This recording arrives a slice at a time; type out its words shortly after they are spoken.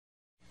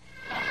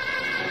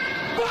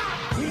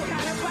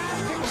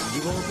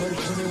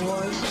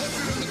2021.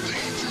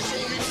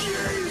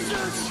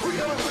 Jesus! We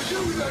gotta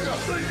do that!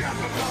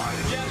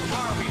 Jeff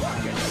Harvey.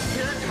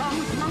 Here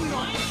comes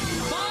Mungo.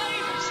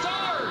 5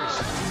 stars!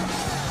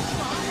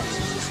 How much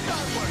is this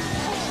guy worth?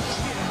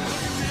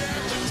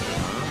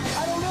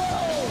 I don't know!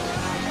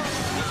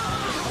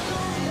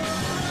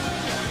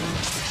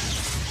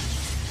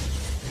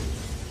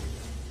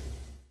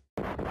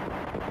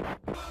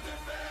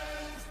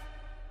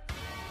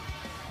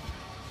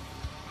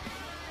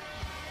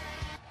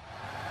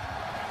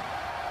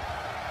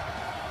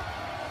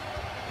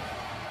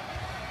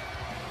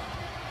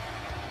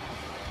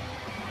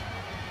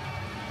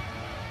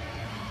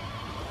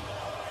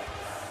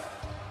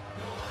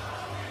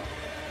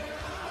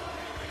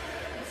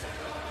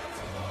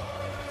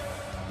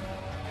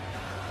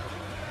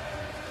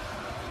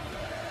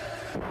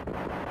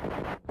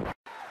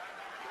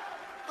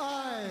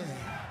 I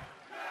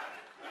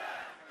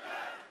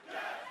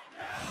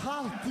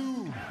have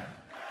to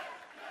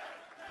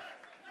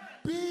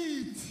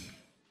beat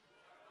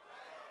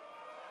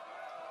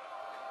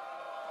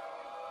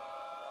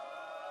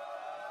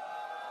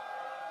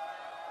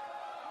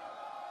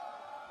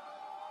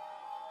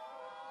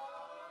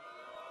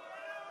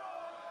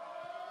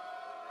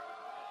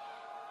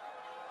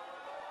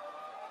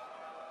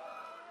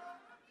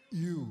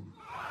you.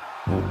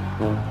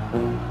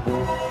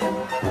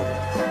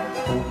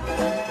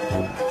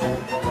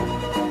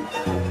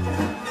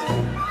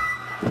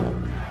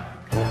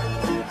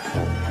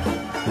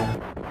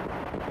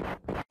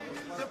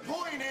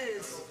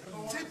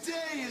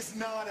 Today is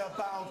not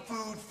about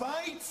food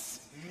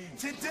fights.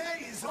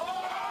 Today is food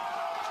fight!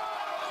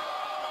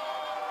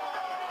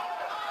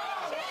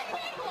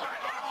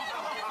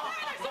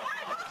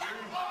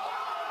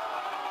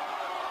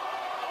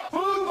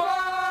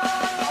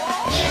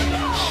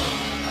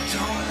 I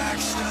don't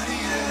like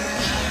studying.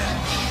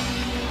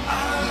 I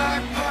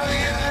like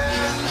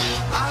partying.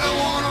 I don't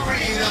want to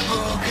read a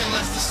book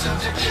unless the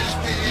subject is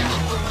beer,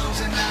 booze,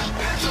 and not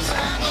pencils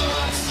and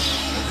books.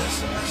 The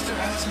semester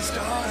hasn't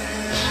started.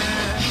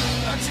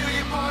 Until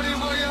you party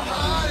where your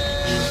heart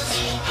is.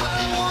 I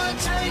don't wanna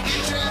take a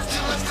chance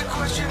unless the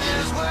question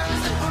is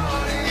where's the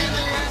party, and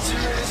the answer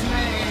is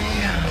me.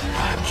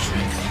 I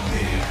drink the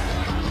beer.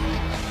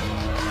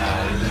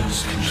 I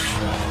lose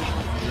control.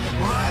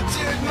 Why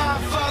did my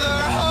father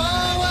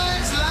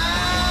always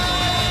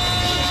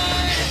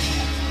lie?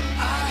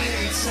 I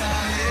hate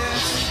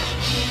science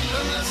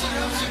unless it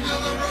helps you build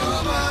a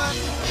robot.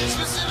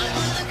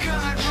 Specifically the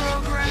kind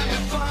program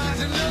to find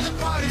another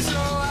party so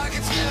I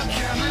can skip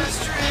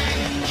chemistry.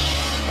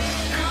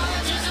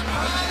 College is a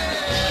party,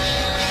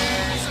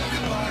 so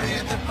good party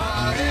at the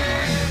party.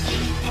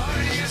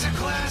 Party is a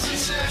class in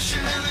session,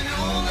 and the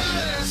only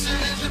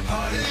lesson is to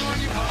party when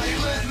you party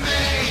with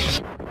me.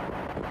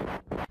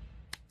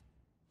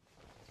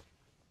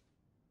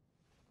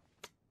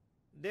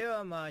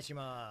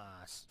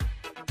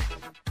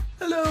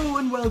 Hello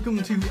and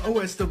welcome to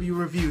OSW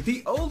Review,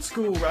 the old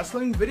school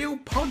wrestling video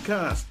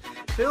podcast.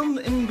 Filmed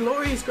in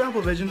glorious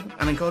grapple vision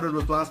and encoded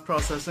with blast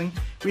processing,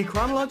 we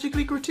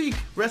chronologically critique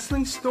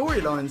wrestling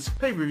storylines,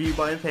 pay-per-view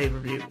by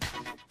pay-per-view.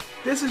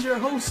 This is your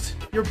host,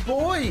 your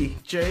boy,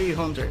 Jay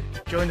Hunter,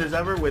 joined as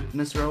ever with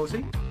Mr.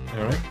 Hosey.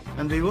 Alright.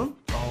 And V1.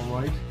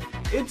 Alright.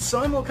 It's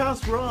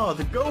simulcast Raw,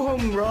 the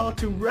go-home Raw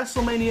to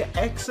WrestleMania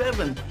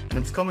X7, and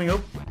it's coming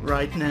up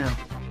right now.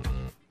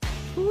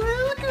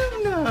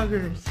 Welcome,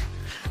 Noggers.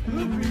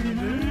 Happy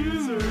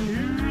days are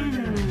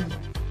here.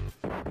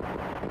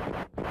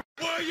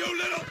 Why, you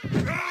little...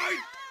 I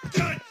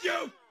got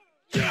you!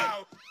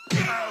 Go!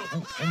 Go!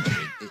 Oh,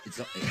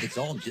 it's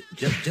all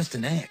just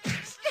an act.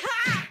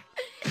 Stop!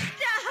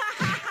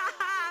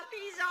 Stop!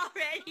 He's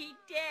already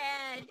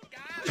dead.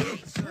 No!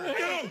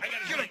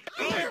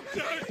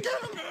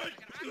 Get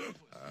him!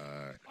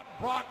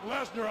 Brock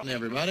Lesnar.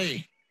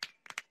 Everybody.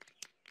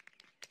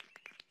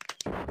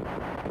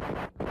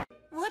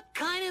 What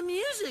kind of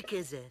music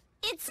is it?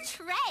 It's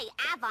Trey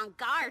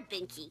avant-garde,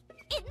 Binky.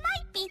 It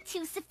might be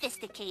too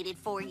sophisticated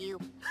for you.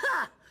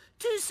 Ha!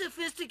 Too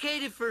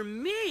sophisticated for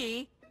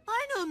me?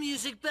 I know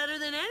music better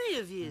than any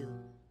of you.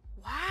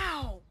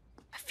 Wow.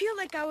 I feel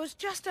like I was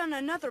just on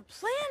another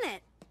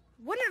planet.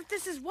 Wonder if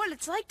this is what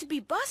it's like to be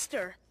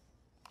Buster.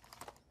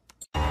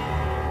 When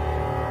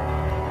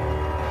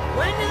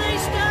do they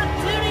stop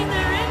tuning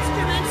their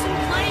instruments and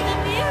play the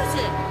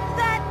music?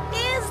 That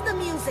is the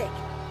music.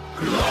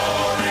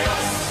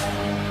 Glorious!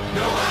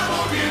 No, I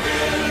won't give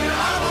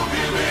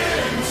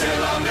in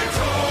till I'm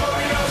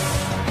victorious.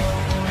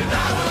 And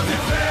I will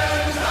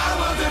defend,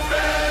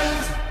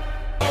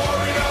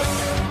 glorious.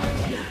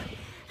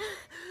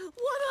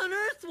 What on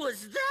earth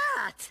was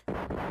that?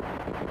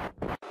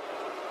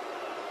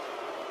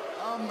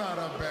 I'm not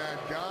a bad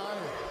guy.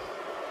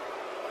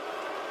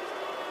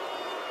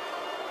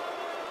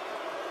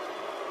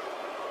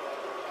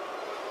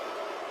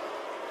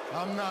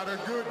 I'm not a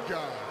good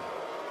guy.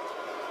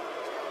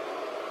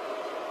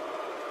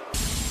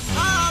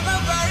 I'm a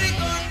very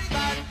good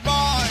bad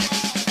boy.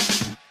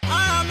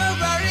 I'm a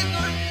very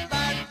good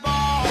bad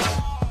boy.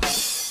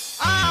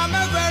 I'm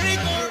a very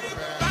good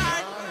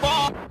bad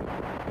boy.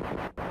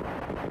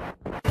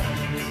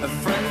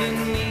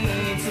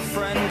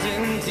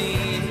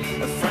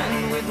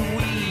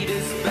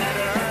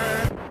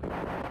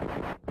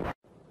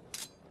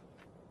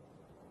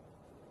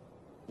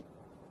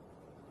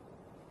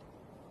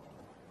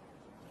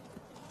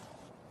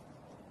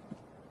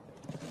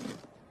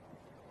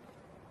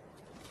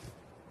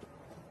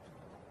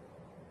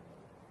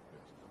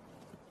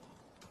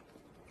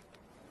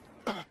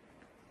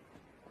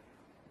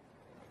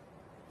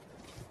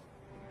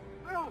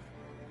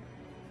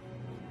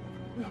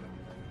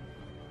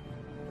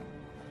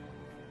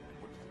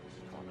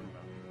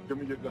 Give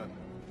me your gun.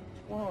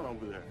 What's going on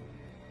over there?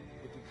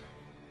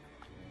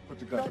 Put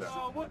the gun down.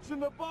 No, what's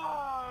in the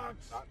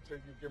box? I'll tell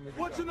you, give me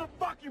the What's gun. in the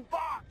fucking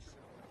box?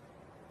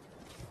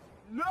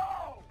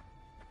 No!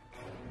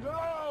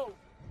 No!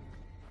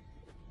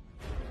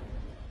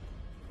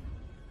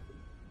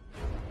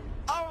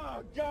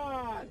 Oh,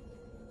 God!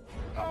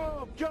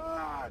 Oh,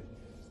 God!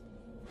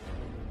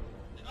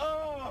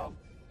 Oh!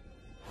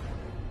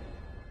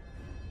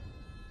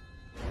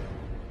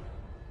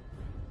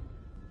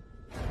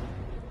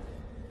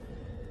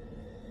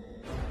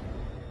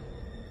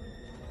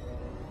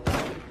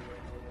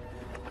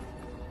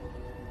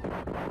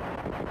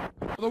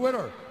 The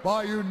winner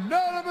by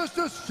unanimous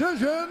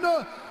decision,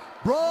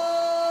 Brock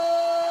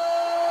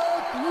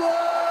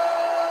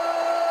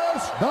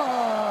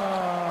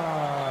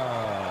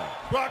Lesnar.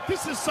 Brock,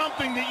 this is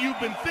something that you've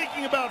been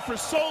thinking about for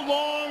so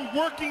long,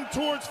 working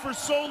towards for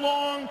so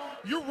long.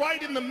 You're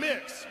right in the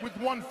mix with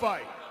one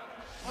fight.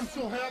 I'm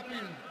so happy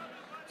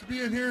to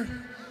be in here.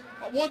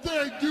 One thing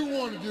I do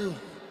want to do,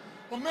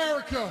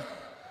 America,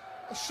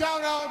 a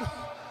shout out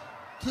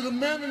to the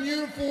men in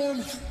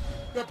uniforms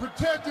that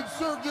protect and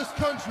serve this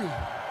country.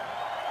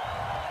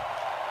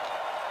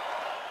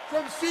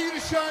 From sea to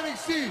shining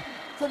sea,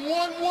 from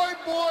one white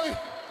boy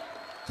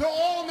to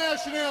all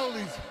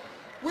nationalities.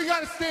 We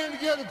gotta stand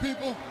together,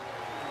 people.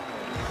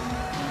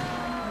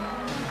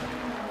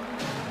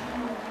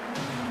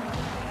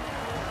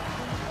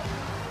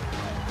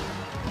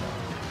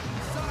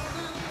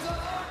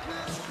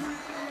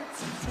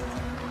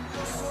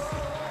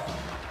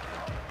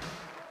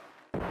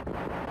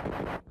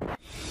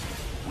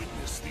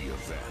 Witness the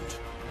event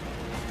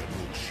that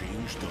will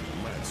change the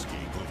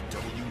landscape of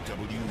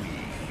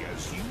WWE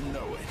as you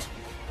know it.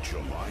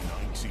 July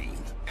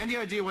 19th. Any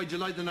idea why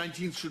July the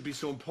 19th should be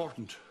so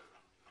important?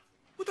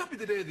 Would that be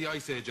the day the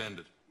Ice Age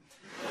ended?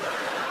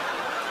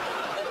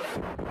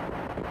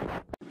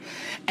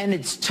 And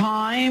it's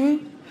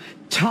time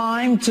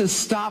to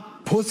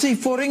stop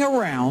pussyfooting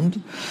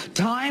around,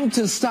 time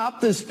to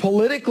stop this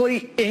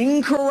politically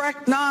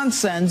incorrect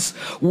nonsense,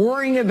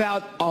 worrying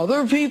about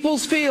other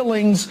people's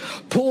feelings,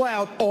 pull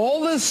out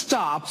all the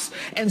stops,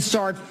 and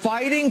start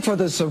fighting for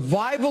the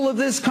survival of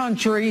this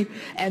country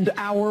and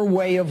our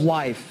way of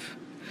life.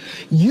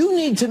 You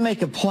need to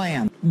make a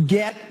plan.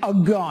 Get a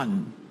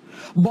gun.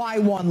 Buy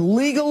one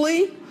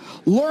legally,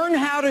 learn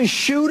how to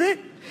shoot it,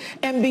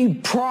 and be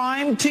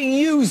primed to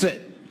use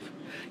it.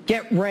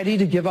 Get ready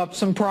to give up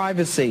some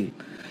privacy.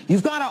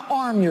 You've got to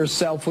arm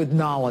yourself with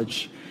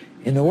knowledge.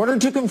 In order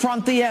to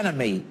confront the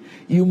enemy,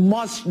 you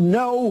must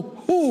know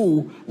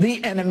who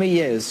the enemy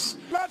is.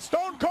 That's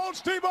Stone Cold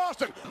Steve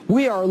Austin.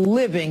 We are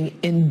living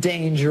in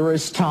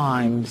dangerous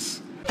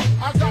times.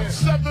 I got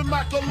 7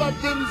 Mac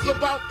 11s,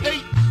 about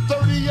 8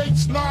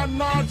 38s, 9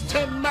 9s,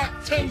 10 Mac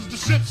 10s. The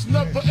shit's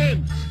never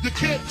end. You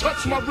can't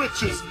touch my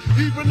riches,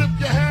 even if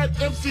you had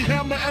MC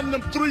Hammer and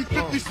them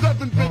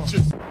 357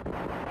 bitches.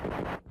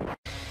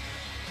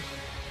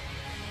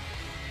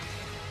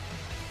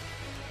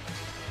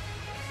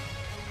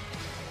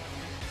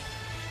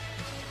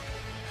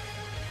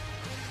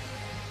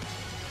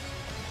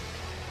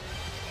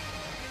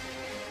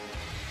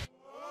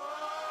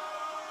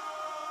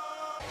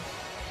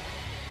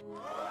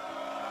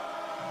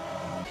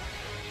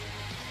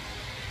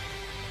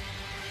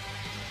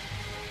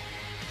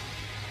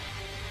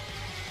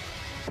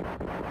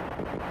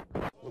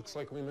 Looks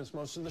like we missed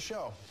most of the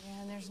show. Yeah,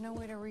 and there's no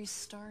way to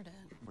restart it.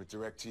 With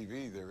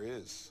DirecTV, there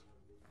is.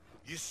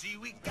 You see,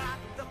 we got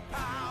the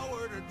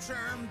power to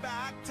turn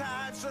back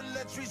time, so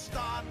let's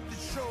restart the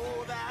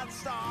show that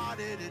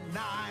started at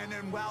 9.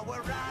 And while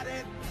we're at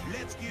it,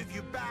 let's give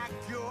you back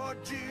your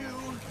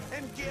due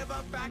and give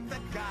her back the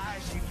guy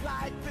she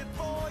liked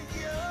before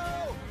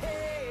you.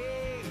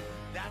 Hey,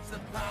 that's the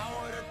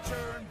power to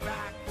turn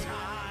back